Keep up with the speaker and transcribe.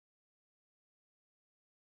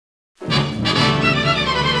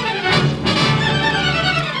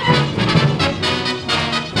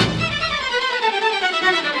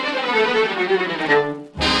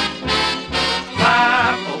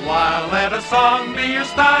strong be your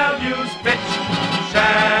style, use Fitch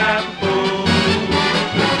shampoo.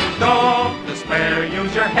 Don't despair,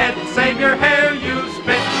 use your head, save your hair, use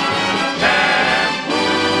Fitch shampoo.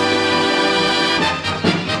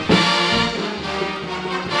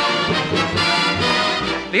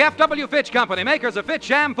 The F.W. Fitch Company, makers of Fitch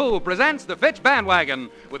Shampoo, presents the Fitch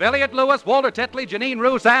Bandwagon with Elliot Lewis, Walter Tetley, Janine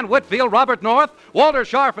Roos, Ann Whitfield, Robert North, Walter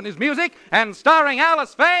Scharf and his music, and starring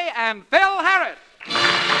Alice Faye and Phil Harris.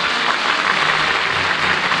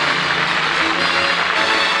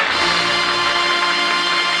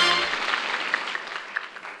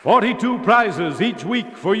 42 prizes each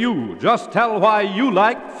week for you. Just tell why you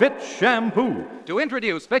like Fitch Shampoo. To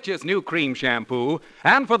introduce Fitch's new cream shampoo,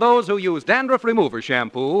 and for those who use dandruff remover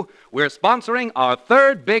shampoo, we're sponsoring our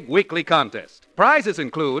third big weekly contest. Prizes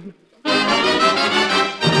include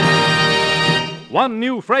one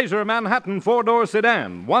new Fraser Manhattan four-door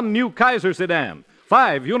sedan, one new Kaiser sedan,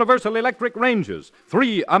 5 Universal Electric ranges,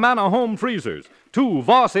 3 Amana home freezers, 2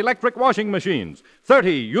 Voss electric washing machines,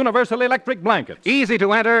 30 Universal electric blankets. Easy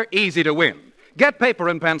to enter, easy to win. Get paper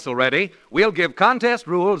and pencil ready. We'll give contest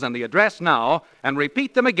rules and the address now and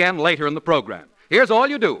repeat them again later in the program. Here's all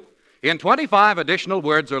you do. In 25 additional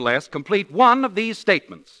words or less, complete one of these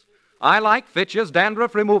statements. I like Fitch's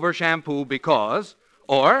dandruff remover shampoo because,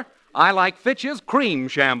 or I like Fitch's cream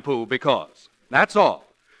shampoo because. That's all.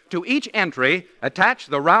 To each entry, attach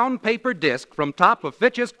the round paper disc from top of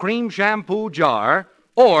Fitch's cream shampoo jar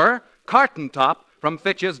or carton top from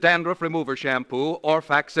Fitch's dandruff remover shampoo or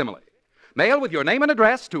facsimile. Mail with your name and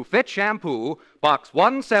address to Fitch Shampoo, Box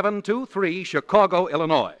 1723, Chicago,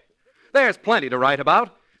 Illinois. There's plenty to write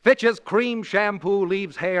about. Fitch's cream shampoo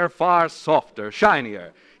leaves hair far softer,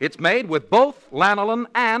 shinier. It's made with both lanolin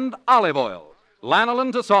and olive oil.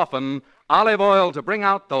 Lanolin to soften, olive oil to bring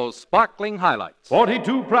out those sparkling highlights.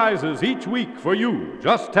 42 prizes each week for you.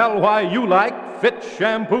 Just tell why you like Fitch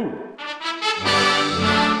Shampoo.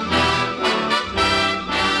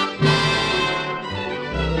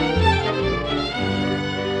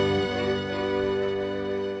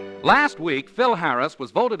 Last week, Phil Harris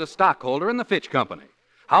was voted a stockholder in the Fitch Company.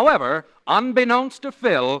 However, unbeknownst to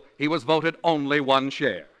Phil, he was voted only one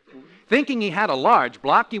share. Thinking he had a large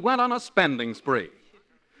block, he went on a spending spree.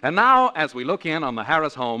 And now, as we look in on the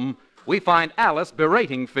Harris home, we find Alice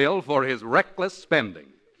berating Phil for his reckless spending.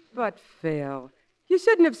 But, Phil, you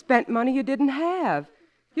shouldn't have spent money you didn't have.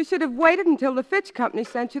 You should have waited until the Fitch Company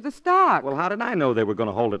sent you the stock. Well, how did I know they were going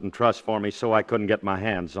to hold it in trust for me so I couldn't get my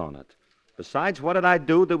hands on it? Besides, what did I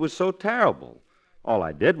do that was so terrible? All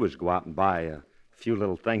I did was go out and buy a few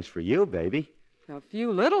little things for you, baby. A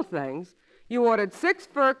few little things? You ordered 6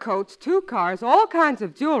 fur coats, 2 cars, all kinds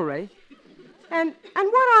of jewelry. And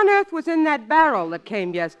what on earth was in that barrel that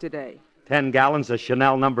came yesterday? 10 gallons of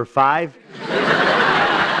Chanel No. 5.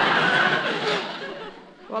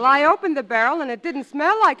 Well, I opened the barrel, and it didn't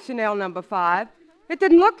smell like Chanel No. 5. It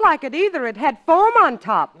didn't look like it either. It had foam on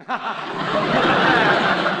top.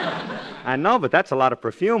 I know, but that's a lot of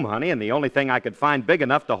perfume, honey, and the only thing I could find big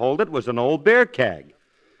enough to hold it was an old beer keg.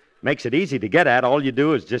 Makes it easy to get at. All you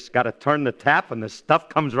do is just got to turn the tap, and the stuff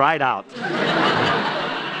comes right out.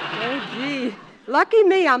 Oh, gee. Lucky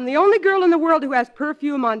me, I'm the only girl in the world who has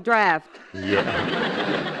perfume on draft.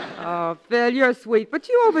 Yeah. Oh, Phil, you're sweet, but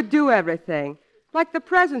you overdo everything. Like the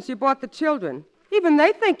presents you bought the children. Even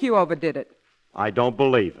they think you overdid it. I don't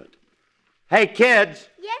believe it. Hey, kids.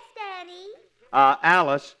 Yes, Daddy?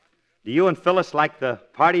 Alice, do you and Phyllis like the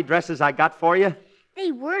party dresses I got for you?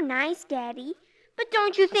 They were nice, Daddy. But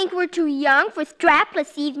don't you think we're too young for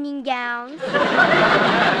strapless evening gowns?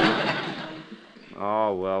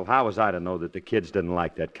 Oh, well, how was I to know that the kids didn't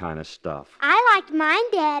like that kind of stuff? I liked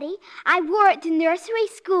mine, Daddy. I wore it to nursery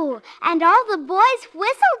school, and all the boys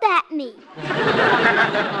whistled at me.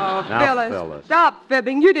 Oh, Now, Phyllis, stop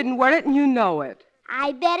fibbing. You didn't wear it, and you know it.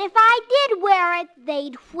 I bet if I did wear it,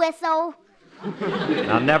 they'd whistle.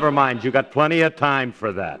 Now, never mind. You got plenty of time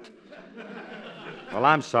for that. Well,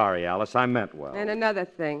 I'm sorry, Alice. I meant well. And another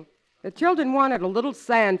thing. The children wanted a little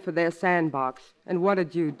sand for their sandbox. And what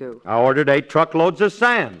did you do? I ordered 8 truckloads of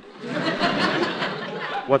sand.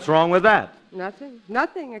 What's wrong with that?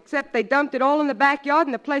 Nothing, except they dumped it all in the backyard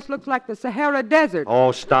and the place looks like the Sahara Desert.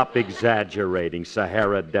 Oh, stop exaggerating,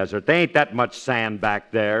 Sahara Desert. There ain't that much sand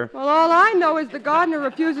back there. Well, all I know is the gardener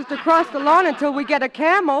refuses to cross the lawn until we get a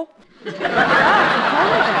camel.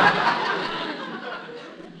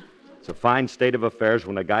 It's a fine state of affairs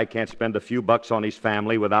when a guy can't spend a few bucks on his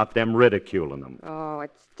family without them ridiculing him. Oh,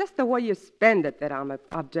 it's just the way you spend it that I'm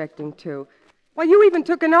objecting to. Well, you even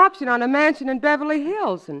took an option on a mansion in Beverly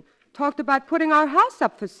Hills and talked about putting our house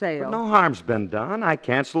up for sale. But no harm's been done. I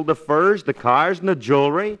canceled the furs, the cars, and the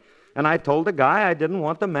jewelry. And I told the guy I didn't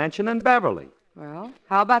want the mansion in Beverly. Well,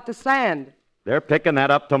 how about the sand? They're picking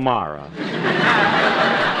that up tomorrow.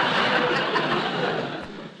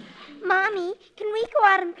 Mommy, can we go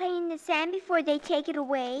out and play in the sand before they take it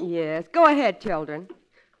away? Yes, go ahead, children.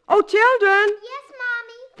 Oh, children, Yes,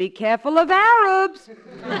 Mommy. be careful of Arabs.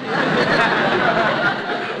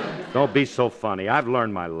 Don't be so funny. I've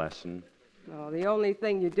learned my lesson. Oh, the only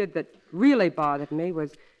thing you did that really bothered me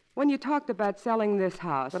was when you talked about selling this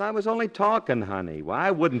house. But I was only talking, honey. Well,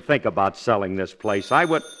 I wouldn't think about selling this place. I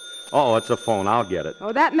would... Oh, it's a phone. I'll get it.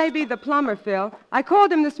 Oh, that may be the plumber, Phil. I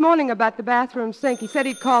called him this morning about the bathroom sink. He said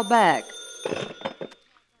he'd call back.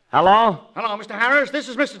 Hello? Hello, Mr. Harris. This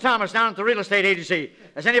is Mr. Thomas down at the real estate agency.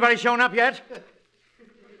 Has anybody shown up yet?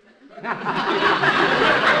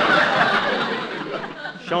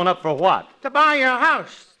 Showing up for what? To buy your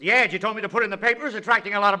house. The ad you told me to put in the paper is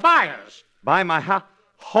attracting a lot of buyers. Buy my house?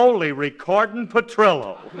 Holy recording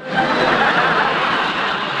Petrillo.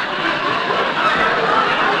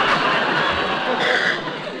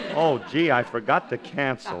 Oh, gee, I forgot to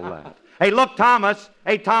cancel that. Hey, look, Thomas.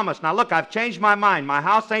 Hey, Thomas, now look, I've changed my mind. My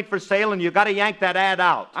house ain't for sale, and you got to yank that ad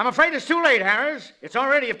out. I'm afraid it's too late, Harris. It's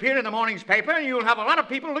already appeared in the morning's paper, and you'll have a lot of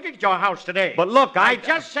people looking at your house today. But look, I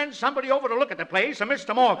just sent somebody over to look at the place, a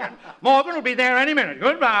Mr. Morgan. Morgan will be there any minute.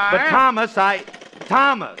 Goodbye. But Thomas,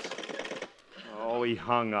 Thomas. Oh, he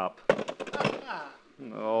hung up.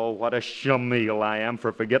 Oh, what a shameel I am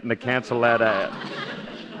for forgetting to cancel that ad.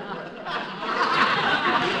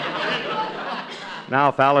 Now,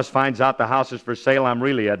 if Alice finds out the house is for sale, I'm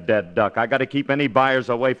really a dead duck. I got to keep any buyers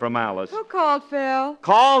away from Alice. Who called, Phil?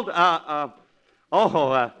 Called?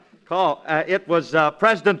 It was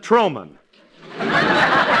President Truman.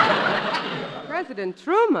 President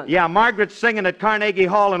Truman? Yeah, Margaret's singing at Carnegie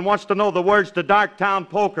Hall and wants to know the words to Darktown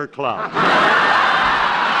Poker Club.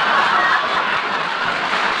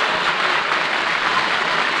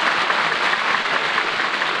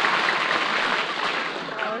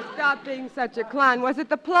 Stop being such a clown. Was it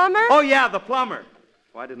the plumber? Oh, yeah, the plumber.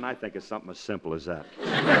 Why didn't I think of something as simple as that?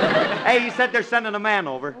 Hey, he said they're sending a man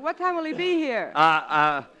over. What time will he be here?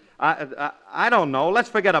 I don't know. Let's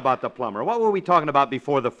forget about the plumber. What were we talking about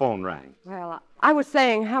before the phone rang? Well, I was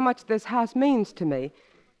saying how much this house means to me.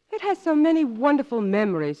 It has so many wonderful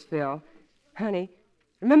memories, Phil. Honey,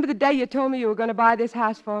 remember the day you told me you were going to buy this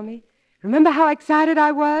house for me? Remember how excited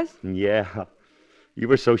I was? Yeah. You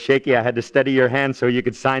were so shaky I had to steady your hand so you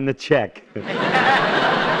could sign the check.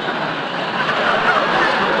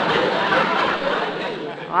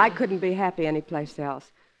 I couldn't be happy anyplace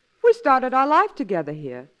else. We started our life together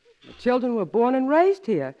here. The children were born and raised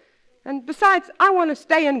here. And besides, I want to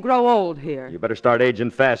stay and grow old here. You better start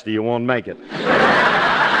aging fast or you won't make it.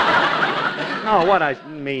 No, what I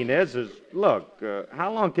mean is look,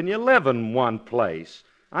 how long can you live in one place?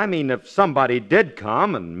 I mean, if somebody did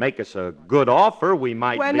come and make us a good offer, we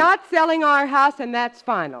might We're not selling our house, and that's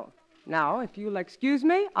final. Now, if you'll excuse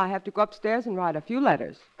me, I have to go upstairs and write a few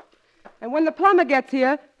letters. And when the plumber gets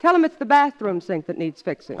here, tell him it's the bathroom sink that needs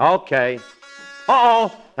fixing. Okay.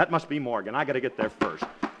 Uh-oh, that must be Morgan. I got to get there first.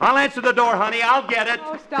 I'll answer the door, honey. I'll get it.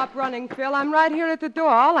 Oh, stop running, Phil. I'm right here at the door.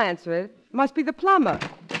 I'll answer it. Must be the plumber.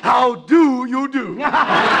 How do you do?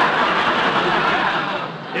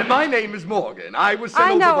 My name is Morgan. I was sent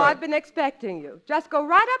I know. over I've been expecting you. Just go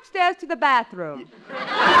right upstairs to the bathroom.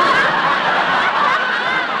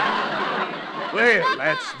 Well,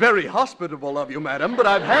 that's very hospitable of you, madam, but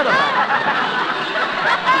I've had a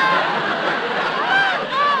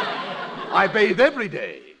I bathe every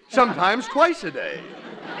day, sometimes twice a day.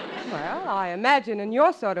 Well, I imagine in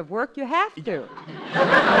your sort of work you have to.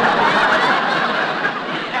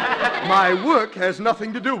 My work has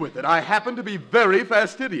nothing to do with it. I happen to be very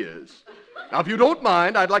fastidious. Now, if you don't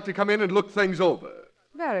mind, I'd like to come in and look things over.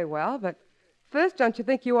 Very well, but first, don't you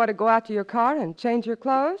think you ought to go out to your car and change your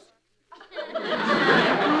clothes?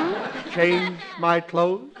 Change my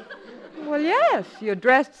clothes? Well, yes. You're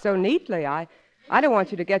dressed so neatly. I don't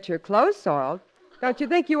want you to get your clothes soiled. Don't you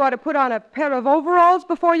think you ought to put on a pair of overalls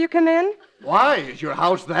before you come in? Why? Is your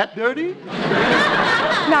house that dirty?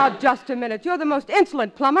 Now, just a minute. You're the most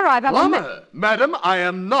insolent plumber I've ever met. Plumber? Madam, I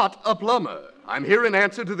am not a plumber. I'm here in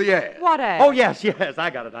answer to the ad. What ad? Oh, yes.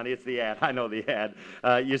 I got it, honey. It's the ad. I know the ad.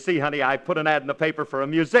 You see, honey, I put an ad in the paper for a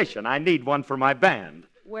musician. I need one for my band.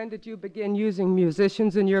 When did you begin using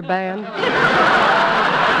musicians in your band?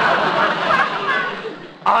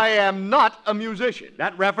 I am not a musician.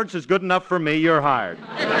 That reference is good enough for me. You're hired.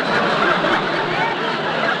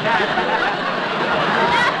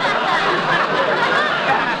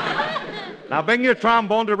 Now bring your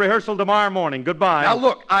trombone to rehearsal tomorrow morning. Goodbye. Now,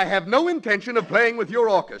 look, I have no intention of playing with your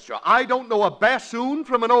orchestra. I don't know a bassoon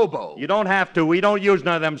from an oboe. You don't have to. We don't use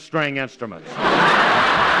none of them string instruments.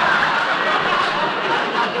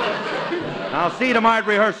 I'll see you tomorrow at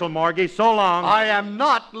rehearsal, Morgie. So long. I am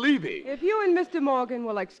not leaving. If you and Mr. Morgan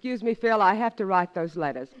will excuse me, Phil, I have to write those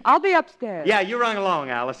letters. I'll be upstairs. Yeah, you run along,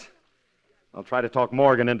 Alice. I'll try to talk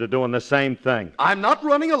Morgan into doing the same thing. I'm not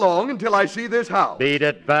running along until I see this house. Beat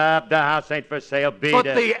it, Bob. The house ain't for sale. Beat But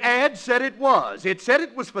it. the ad said it was. It said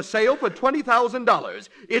it was for sale for $20,000.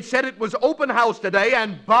 It said it was open house today,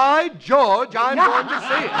 and by George, I'm going to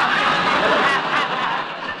see it.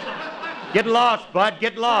 Get lost, Bud.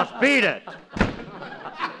 Get lost. Beat it.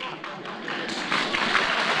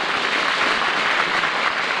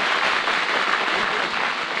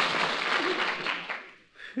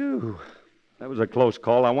 Phew. That was a close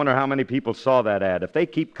call. I wonder how many people saw that ad. If they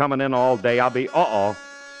keep coming in all day, I'll be... Uh-oh.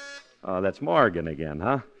 That's Morgan again,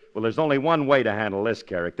 huh? Well, there's only one way to handle this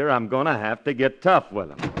character. I'm going to have to get tough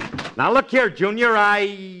with him. Now, look here, Junior.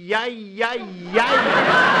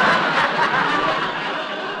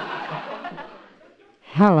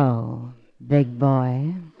 Hello, big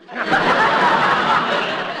boy.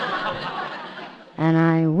 And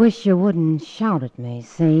I wish you wouldn't shout at me,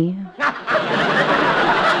 see?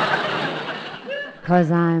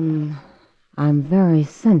 'Cause I'm very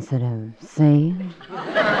sensitive, see?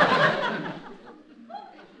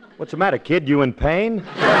 What's the matter, kid? You in pain?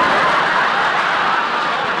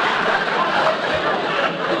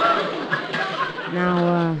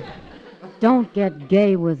 Now, don't get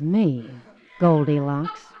gay with me,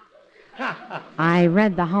 Goldilocks. I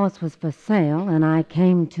read the house was for sale, and I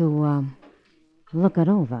came to, look it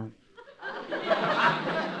over.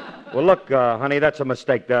 Well, look, honey, that's a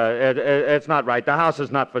mistake. It's not right. The house is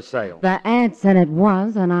not for sale. The ad said it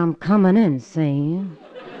was, and I'm coming in, see?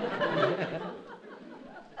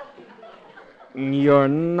 You're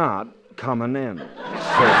not coming in.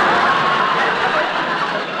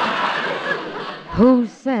 Who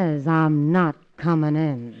says I'm not coming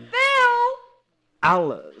in? Phil!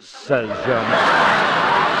 Alice says you're not.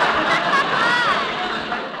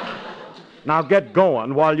 Now get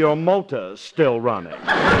going while your motor's still running.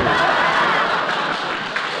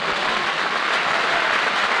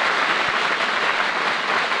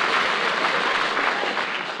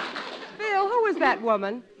 Phil, who is that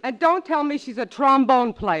woman? And don't tell me she's a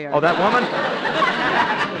trombone player. Oh, that woman?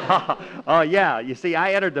 Oh, yeah. You see,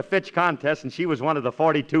 I entered the Fitch contest, and she was one of the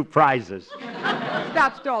 42 prizes.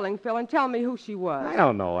 Stop stalling, Phil, and tell me who she was. I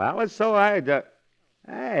don't know, Alice, so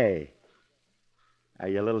Hey. Are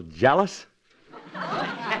you a little jealous?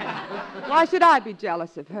 Why should I be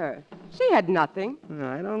jealous of her? She had nothing.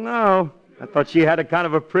 I don't know. I thought she had a kind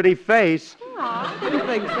of a pretty face. Oh, I didn't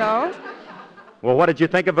think so. Well, what did you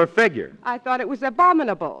think of her figure? I thought it was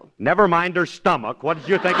abominable. Never mind her stomach. What did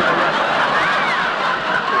you think of the rest?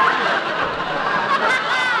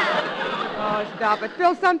 Oh, stop it.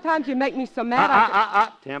 Phil, sometimes you make me so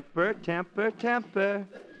mad. Temper.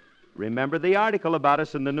 Remember the article about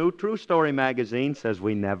us in the new True Story magazine says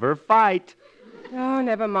we never fight. Oh,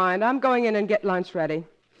 never mind. I'm going in and get lunch ready.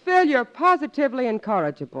 Phil, you're positively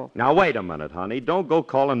incorrigible. Now, wait a minute, honey. Don't go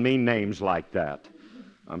calling me names like that.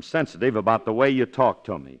 I'm sensitive about the way you talk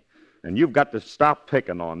to me. And you've got to stop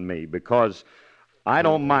picking on me because I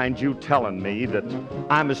don't mind you telling me that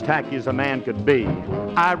I'm as tacky as a man could be.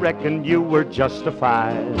 I reckon you were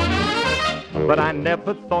justified. But I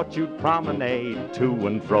never thought you'd promenade to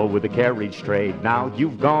and fro with the carriage trade. Now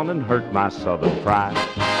you've gone and hurt my southern pride.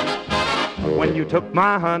 When you took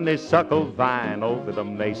my honeysuckle vine over the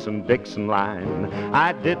Mason-Dixon line,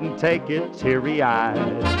 I didn't take it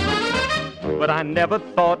teary-eyed. But I never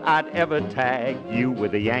thought I'd ever tag you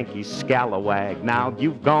with a Yankee scalawag. Now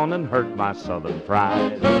you've gone and hurt my southern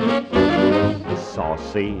pride.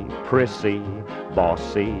 Saucy, prissy,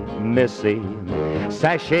 bossy, missy,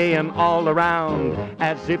 sashaying all around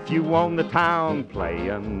as if you own the town,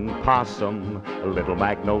 playing possum, little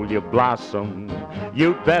magnolia blossom.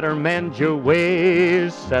 You'd better mend your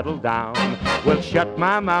ways, settle down. Well, shut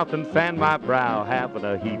my mouth and fan my brow, having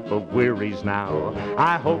a heap of wearies now.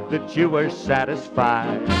 I hope that you are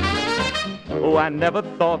satisfied. Oh, I never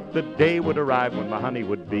thought the day would arrive when my honey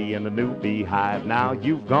would be in a new beehive. Now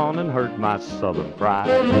you've gone and hurt my southern pride.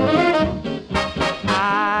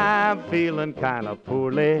 I'm feeling kind of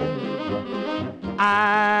poorly.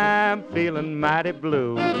 I'm feeling mighty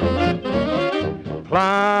blue.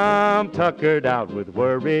 plumb tuckered out with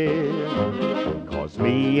worry, 'cause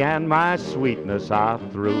me and my sweetness are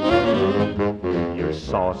through. You're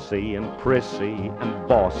saucy and prissy and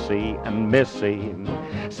bossy and missy,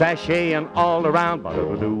 sashaying all around,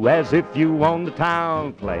 as if you own the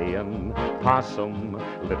town, playing possum,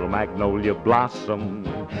 little magnolia blossom.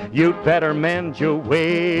 You'd better mend your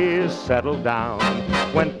ways, settle down.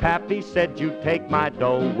 When Pappy said you'd take my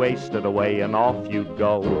dough, wasted away and off you'd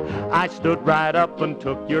go, I stood right up and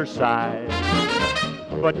took your side.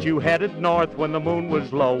 But you headed north when the moon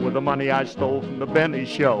was low with the money I stole from the Benny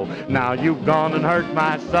show. Now you've gone and hurt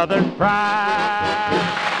my southern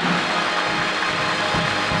pride.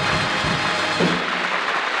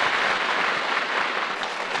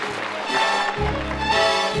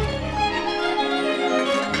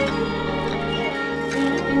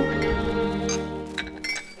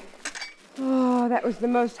 That was the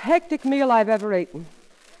most hectic meal I've ever eaten.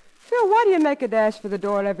 Phil, why do you make a dash for the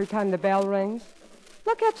door every time the bell rings?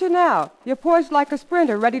 Look at you now. You're poised like a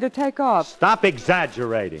sprinter, ready to take off. Stop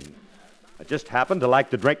exaggerating. I just happen to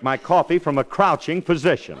like to drink my coffee from a crouching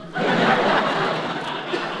position.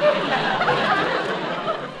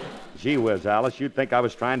 Gee whiz, Alice, you'd think I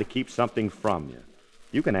was trying to keep something from you.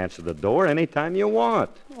 You can answer the door anytime you want.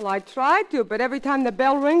 Well, I tried to, but every time the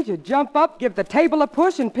bell rings, you jump up, give the table a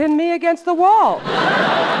push, and pin me against the wall.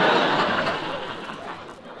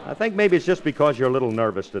 I think maybe it's just because you're a little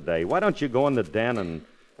nervous today. Why don't you go in the den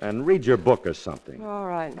and read your book or something? All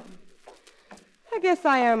right. I guess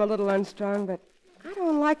I am a little unstrung, but I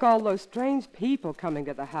don't like all those strange people coming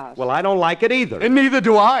to the house. Well, I don't like it either. And neither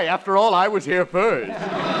do I. After all, I was here first.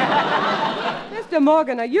 Mr.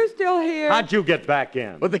 Morgan, are you still here? How'd you get back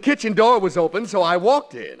in? But the kitchen door was open, so I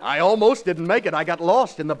walked in. I almost didn't make it. I got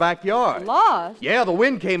lost in the backyard. Lost? Yeah, the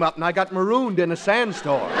wind came up and I got marooned in a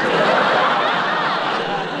sandstorm.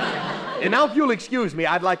 And now, if you'll excuse me,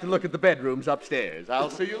 I'd like to look at the bedrooms upstairs. I'll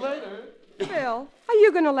see you later. Phil, are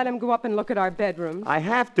you going to let him go up and look at our bedrooms? I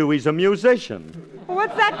have to. He's a musician. Well,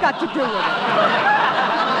 what's that got to do with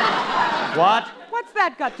it? What? What's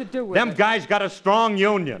that got to do with Them it? guys got a strong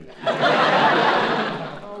union.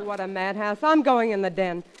 Oh, what a madhouse. I'm going in the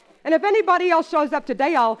den. And if anybody else shows up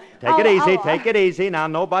today, Take it easy. Now,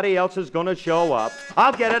 nobody else is going to show up.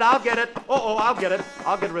 I'll get it. I'll get it. I'll get it.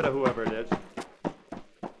 I'll get rid of whoever it is.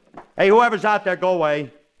 Hey, whoever's out there, go away.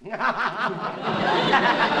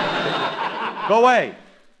 Go away.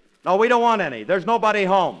 No, we don't want any. There's nobody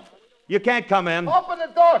home. You can't come in. Open the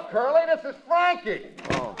door, Curly. This is Frankie.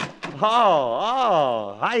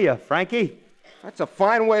 Oh, hiya, Frankie. That's a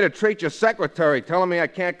fine way to treat your secretary, telling me I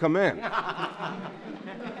can't come in.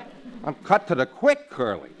 I'm cut to the quick,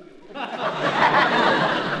 Curly. Well,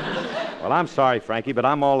 I'm sorry, Frankie, but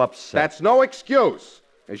I'm all upset. That's no excuse.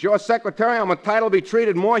 As your secretary, I'm entitled to be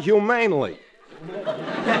treated more humanely.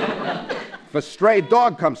 If a stray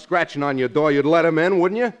dog comes scratching on your door, you'd let him in,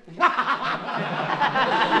 wouldn't you?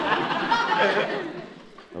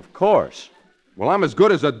 Of course. Well, I'm as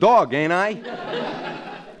good as a dog, ain't I?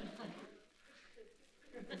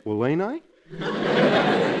 Well, ain't I?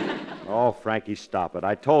 Oh, Frankie, stop it.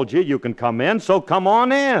 I told you can come in, so come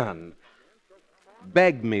on in.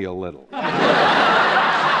 Beg me a little.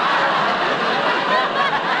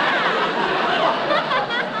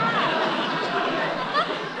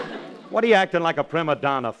 What are you acting like a prima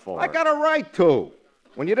donna for? I got a right to.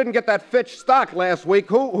 When you didn't get that Fitch stock last week,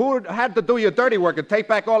 who had to do your dirty work and take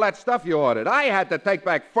back all that stuff you ordered? I had to take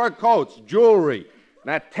back fur coats, jewelry,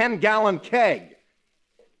 and that 10-gallon keg.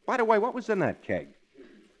 By the way, what was in that keg?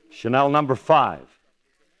 Chanel number 5.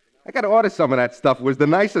 I got to order some of that stuff. It was the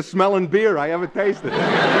nicest smelling beer I ever tasted.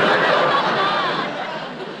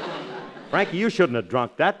 Frankie, you shouldn't have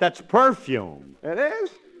drunk that. That's perfume. It is?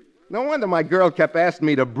 No wonder my girl kept asking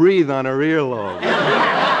me to breathe on her earlobe.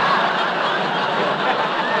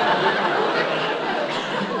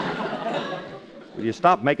 Will you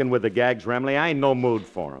stop making with the gags, Remley? I ain't no mood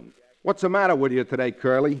for them. What's the matter with you today,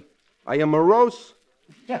 Curly? Are you morose?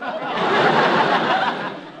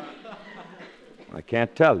 I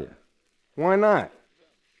can't tell you. Why not?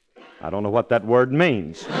 I don't know what that word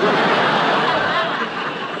means.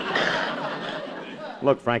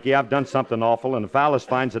 Look, Frankie, I've done something awful, and if Alice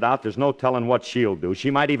finds it out, there's no telling what she'll do. She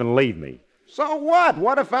might even leave me. So what?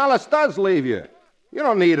 What if Alice does leave you? You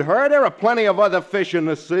don't need her. There are plenty of other fish in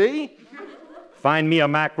the sea. Find me a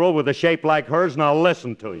mackerel with a shape like hers, and I'll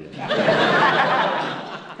listen to you.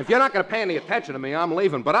 If you're not going to pay any attention to me, I'm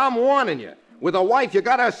leaving. But I'm warning you. With a wife, you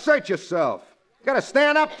got to assert yourself. You got to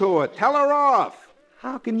stand up to her. Tell her off.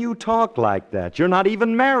 How can you talk like that? You're not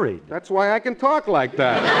even married. That's why I can talk like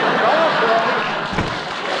that.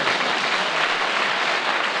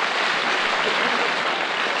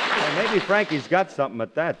 Well, maybe Frankie's got something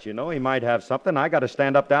at that, you know. He might have something. I got to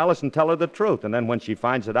stand up to Alice and tell her the truth. And then when she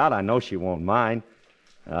finds it out, I know she won't mind.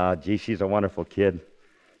 Gee, she's a wonderful kid.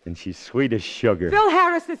 And she's sweet as sugar. Phil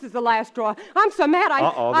Harris, this is the last straw. I'm so mad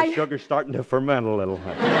The sugar's starting to ferment a little.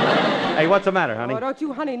 Hey, what's the matter, honey? Oh, don't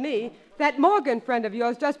you honey me. That Morgan friend of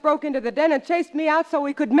yours just broke into the den and chased me out so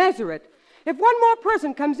we could measure it. If one more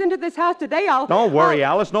person comes into this house today, Don't worry,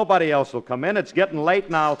 Alice. Nobody else will come in. It's getting late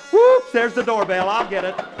now. Whoops, there's the doorbell. I'll get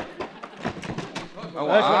it. I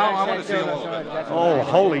want to see it. Oh,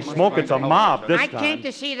 holy smoke, it's a mob this I time. came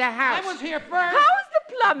to see the house. I was here first. How's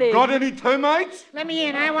the plumbing? Got any termites? Let me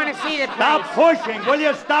in. I want to see the place. Stop pushing. Will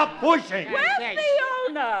you stop pushing? Where's the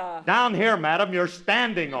owner? Down here, madam. You're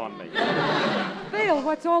standing on me. Phil,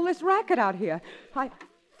 what's all this racket out here?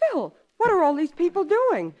 Phil, what are all these people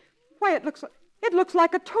doing? Why, it looks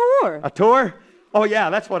like a tour. A tour? Oh, yeah,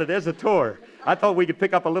 that's what it is, a tour. I thought we could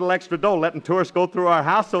pick up a little extra dough letting tourists go through our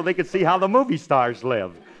house so they could see how the movie stars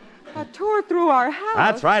live. A tour through our house?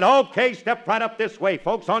 That's right. Okay, step right up this way,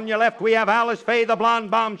 folks. On your left, we have Alice Faye, the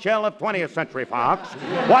blonde bombshell of 20th Century Fox.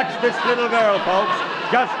 Watch this little girl, folks.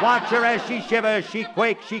 Just watch her as she shivers, she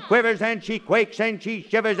quakes, she quivers, and she quakes, and she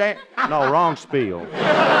shivers, and... No, wrong spiel.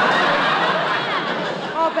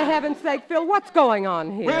 Oh, for heaven's sake, Phil, what's going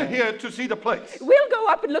on here? We're here to see the place. We'll go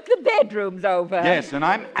up and look the bedrooms over. Yes, and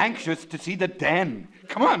I'm anxious to see the den.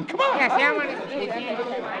 Come on, come on. Yes, I want to see the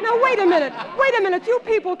den. Now, wait a minute. Wait a minute. You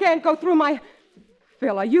people can't go through my...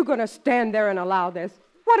 Phil, are you going to stand there and allow this?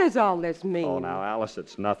 What does all this mean? Oh, now, Alice,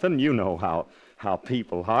 it's nothing. You know how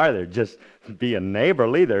people are. They're just being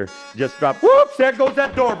neighborly. They're just drop... Whoops, there goes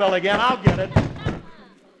that doorbell again. I'll get it.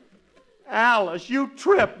 Alice, you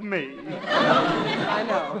tripped me. I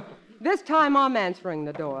know. This time I'm answering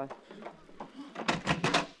the door.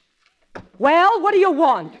 Well, what do you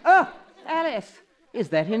want? Alice, is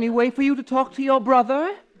that any way for you to talk to your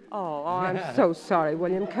brother? Oh, I'm so sorry,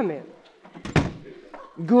 William. Come in.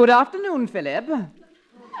 Good afternoon, Philip.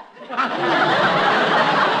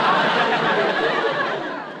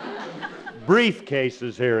 Briefcase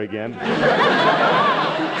is here again.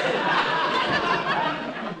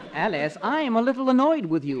 Alice, I am a little annoyed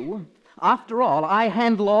with you. After all, I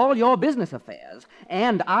handle all your business affairs,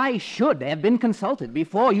 and I should have been consulted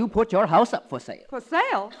before you put your house up for sale. For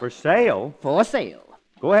sale? For sale? For sale.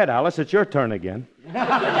 Go ahead, Alice. It's your turn again.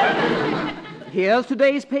 Here's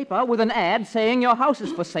today's paper with an ad saying your house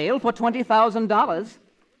is for sale for $20,000.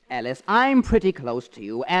 Alice, I'm pretty close to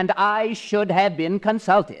you, and I should have been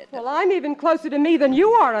consulted. Well, I'm even closer to me than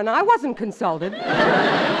you are, and I wasn't consulted.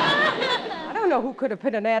 I don't know who could have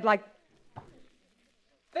put an ad like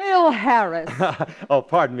Phil Harris. Oh,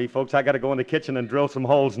 pardon me, folks. I got to go in the kitchen and drill some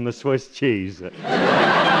holes in the Swiss cheese. Come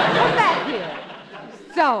back here.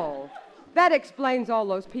 So, that explains all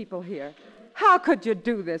those people here. How could you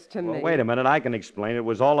do this to me? Well, wait a minute. I can explain. It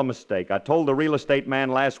was all a mistake. I told the real estate man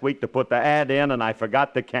last week to put the ad in, and I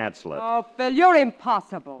forgot to cancel it. Oh, Phil, you're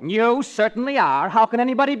impossible. You certainly are. How can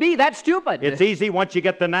anybody be that stupid? It's easy once you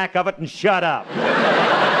get the knack of it and shut up.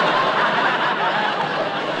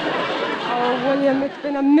 Oh, William, it's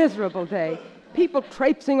been a miserable day. People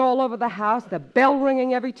traipsing all over the house, the bell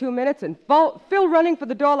ringing every 2 minutes, and Phil running for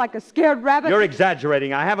the door like a scared rabbit. You're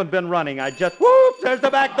exaggerating. I haven't been running. I just... Whoop! There's the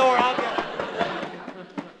back door. I'll get it.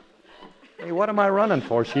 Hey, what am I running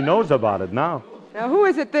for? She knows about it now. Now, who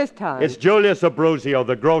is it this time? It's Julius Abruzio,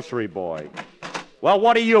 the grocery boy. Well,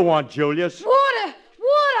 what do you want, Julius? Water!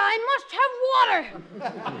 Water! I must have water!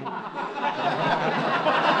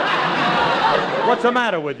 What's the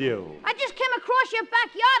matter with you? I just came across your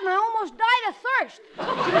backyard and I almost died of thirst.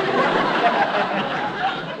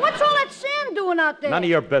 What's all that sand doing out there? None of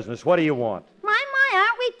your business. What do you want? My,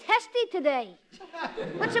 aren't we testy today?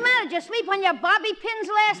 What's the matter? Did you sleep on your bobby pins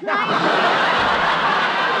last night?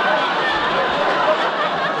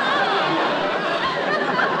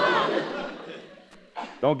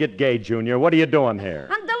 Don't get gay, Junior. What are you doing here?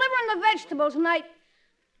 I'm delivering the vegetables and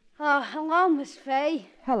Oh, hello, Miss Fay.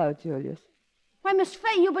 Hello, Julius. Why, Miss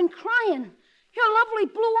Fay, you've been crying. Your lovely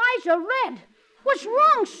blue eyes are red. What's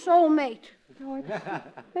wrong, soulmate? Oh,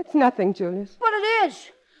 it's nothing, Julius. But it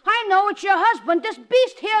is. I know it's your husband. This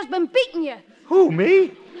beast here has been beating you. Who,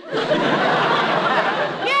 me?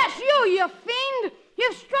 Yes, you fiend.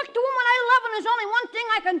 You've struck the woman I love, and there's only one thing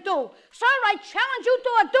I can do. Sir, I challenge you to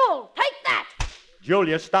a duel. Take that.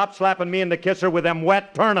 Julius, stop slapping me in the kisser with them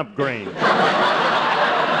wet turnip greens.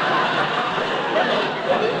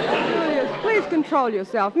 Julius, please control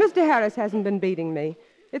yourself. Mr. Harris hasn't been beating me.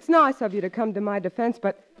 It's nice of you to come to my defense,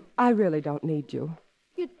 but I really don't need you.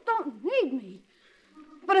 You don't need me?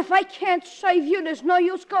 But if I can't save you, there's no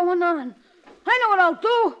use going on. I know what I'll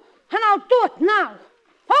do, and I'll do it now.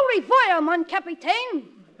 Holy fire, mon capitaine.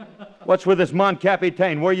 What's with this Mon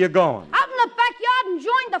Capitaine? Where you going? Out in the backyard and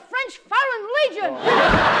joined the French Foreign Legion.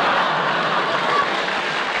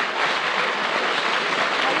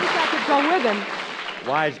 I wish I could go with him.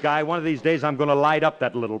 Wise guy, one of these days I'm going to light up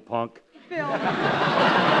that little punk. Phil,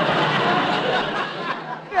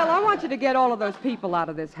 I want you to get all of those people out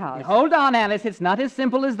of this house. Hold on, Alice. It's not as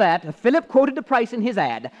simple as that. Philip quoted a price in his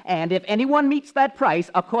ad, and if anyone meets that price,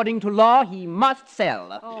 according to law, he must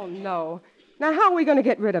sell. Oh, no. Now, how are we going to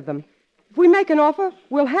get rid of them? If we make an offer,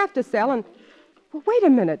 we'll have to sell, and... Well, wait a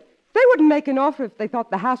minute. They wouldn't make an offer if they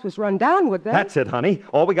thought the house was run down, would they? That's it, honey.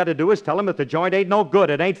 All we got to do is tell them that the joint ain't no good.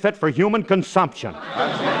 It ain't fit for human consumption.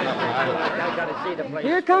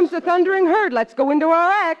 Here comes the thundering herd. Let's go into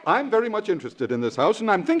our act. I'm very much interested in this house,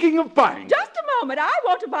 and I'm thinking of buying. Just a moment. I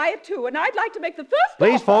want to buy it, too, and I'd like to make the first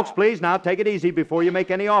Please, offer. folks, please, now take it easy before you make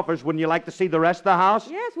any offers. Wouldn't you like to see the rest of the house?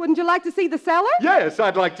 Yes, wouldn't you like to see the cellar? Yes,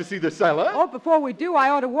 I'd like to see the cellar. Oh, before we do, I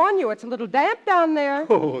ought to warn you, it's a little damp down there.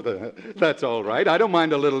 Oh, that's all right. I don't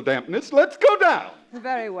mind a little dampness. Let's go down.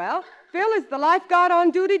 Very well. Phil, is the lifeguard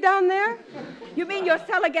on duty down there? You mean your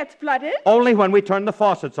cellar gets flooded? Only when we turn the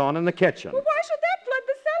faucets on in the kitchen. Well, why should that flood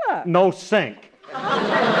the cellar? No sink.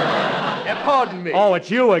 Pardon me. Oh,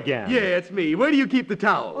 it's you again. Yeah, it's me. Where do you keep the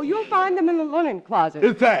towels? Oh, you'll find them in the linen closet.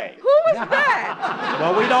 Thanks. Who was that?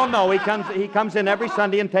 Well, we don't know. He comes in every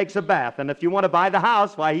Sunday and takes a bath. And if you want to buy the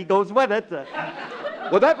house, why, he goes with it.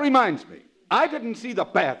 Well, that reminds me. I didn't see the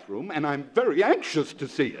bathroom, and I'm very anxious to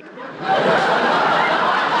see it.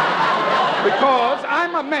 Because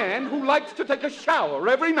I'm a man who likes to take a shower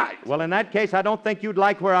every night. Well, in that case, I don't think you'd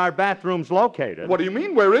like where our bathroom's located. What do you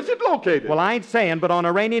mean? Where is it located? Well, I ain't saying, but on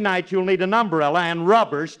a rainy night, you'll need an umbrella and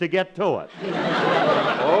rubbers to get to it.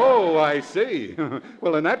 Oh, I see.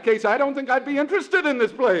 Well, in that case, I don't think I'd be interested in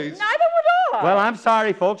this place. Neither would I. Well, I'm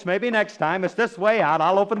sorry, folks. Maybe next time. It's this way out.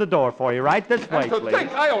 I'll open the door for you. Right this way, And to please.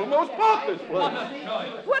 think I almost bought this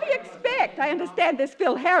place. What do you expect? I understand this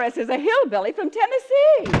Phil Harris is a hillbilly from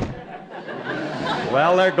Tennessee.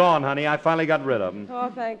 Well, they're gone, honey. I finally got rid of them.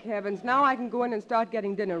 Oh, thank heavens. Now I can go in and start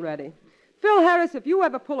getting dinner ready. Phil Harris, if you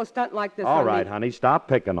ever pull a stunt like this All on right, me... honey. Stop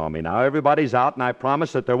picking on me now. Everybody's out, and I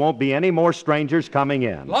promise that there won't be any more strangers coming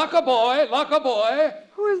in. Lock a boy, lock a boy.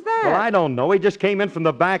 Who is that? Well, I don't know. He just came in from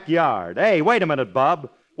the backyard. Hey, wait a minute, Bub.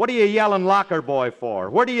 What are you yelling locker boy for?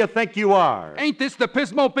 Where do you think you are? Ain't this the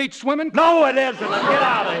Pismo Beach swimming? No, it isn't. Get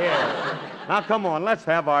out of here. Now, come on. Let's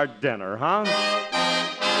have our dinner, huh?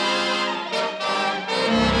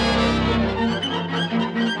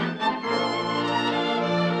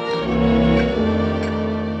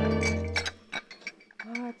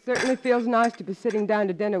 It certainly feels nice to be sitting down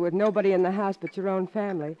to dinner with nobody in the house but your own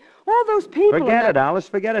family. All those people... Forget it, Alice.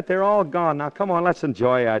 Forget it. They're all gone. Now, come on. Let's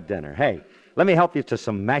enjoy our dinner. Hey, let me help you to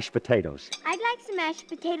some mashed potatoes. I'd like some mashed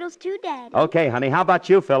potatoes too, Dad. Okay, honey. How about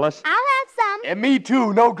you, Phyllis? I'll have some. And me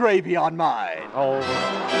too. No gravy on mine. Oh.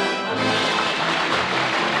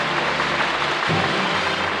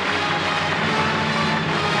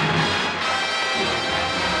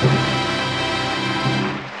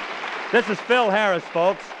 This is Phil Harris,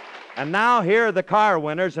 folks. And now here are the car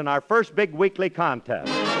winners in our first big weekly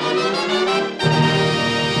contest.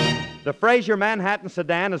 The Frazier Manhattan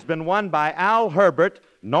sedan has been won by Al Herbert,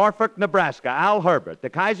 Norfolk, Nebraska. Al Herbert. The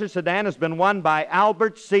Kaiser sedan has been won by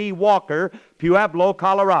Albert C. Walker, Pueblo,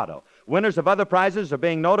 Colorado. Winners of other prizes are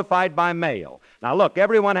being notified by mail. Now, look,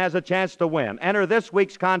 everyone has a chance to win. Enter this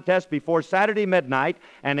week's contest before Saturday midnight,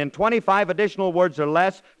 and in 25 additional words or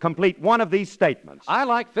less, complete one of these statements. I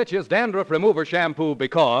like Fitch's dandruff remover shampoo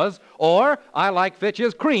because, or I like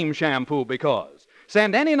Fitch's cream shampoo because.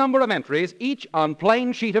 Send any number of entries, each on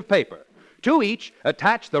plain sheet of paper. To each,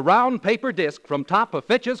 attach the round paper disc from top of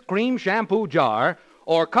Fitch's cream shampoo jar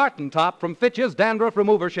or carton top from Fitch's dandruff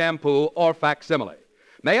remover shampoo or facsimile.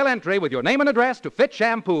 Mail entry with your name and address to Fitch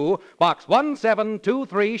Shampoo, Box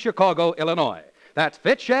 1723, Chicago, Illinois. That's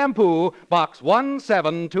Fitch Shampoo, Box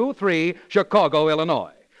 1723, Chicago,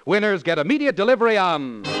 Illinois. Winners get immediate delivery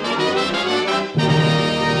on...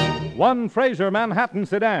 One Frazier Manhattan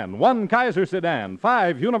sedan, one Kaiser sedan,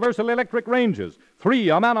 5 Universal Electric ranges,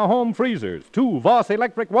 3 Amana home freezers, 2 Voss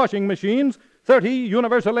electric washing machines, 30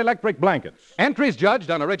 Universal Electric blankets. Entries judged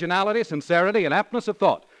on originality, sincerity, and aptness of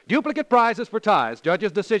thought. Duplicate prizes for ties.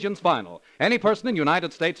 Judges' decisions final. Any person in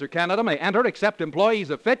United States or Canada may enter except employees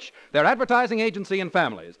of Fitch, their advertising agency, and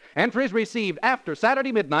families. Entries received after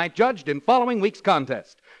Saturday midnight, judged in following week's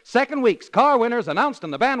contest. Second week's car winners announced in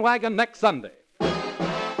the bandwagon next Sunday.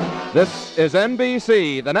 This is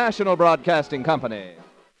NBC, the national broadcasting company.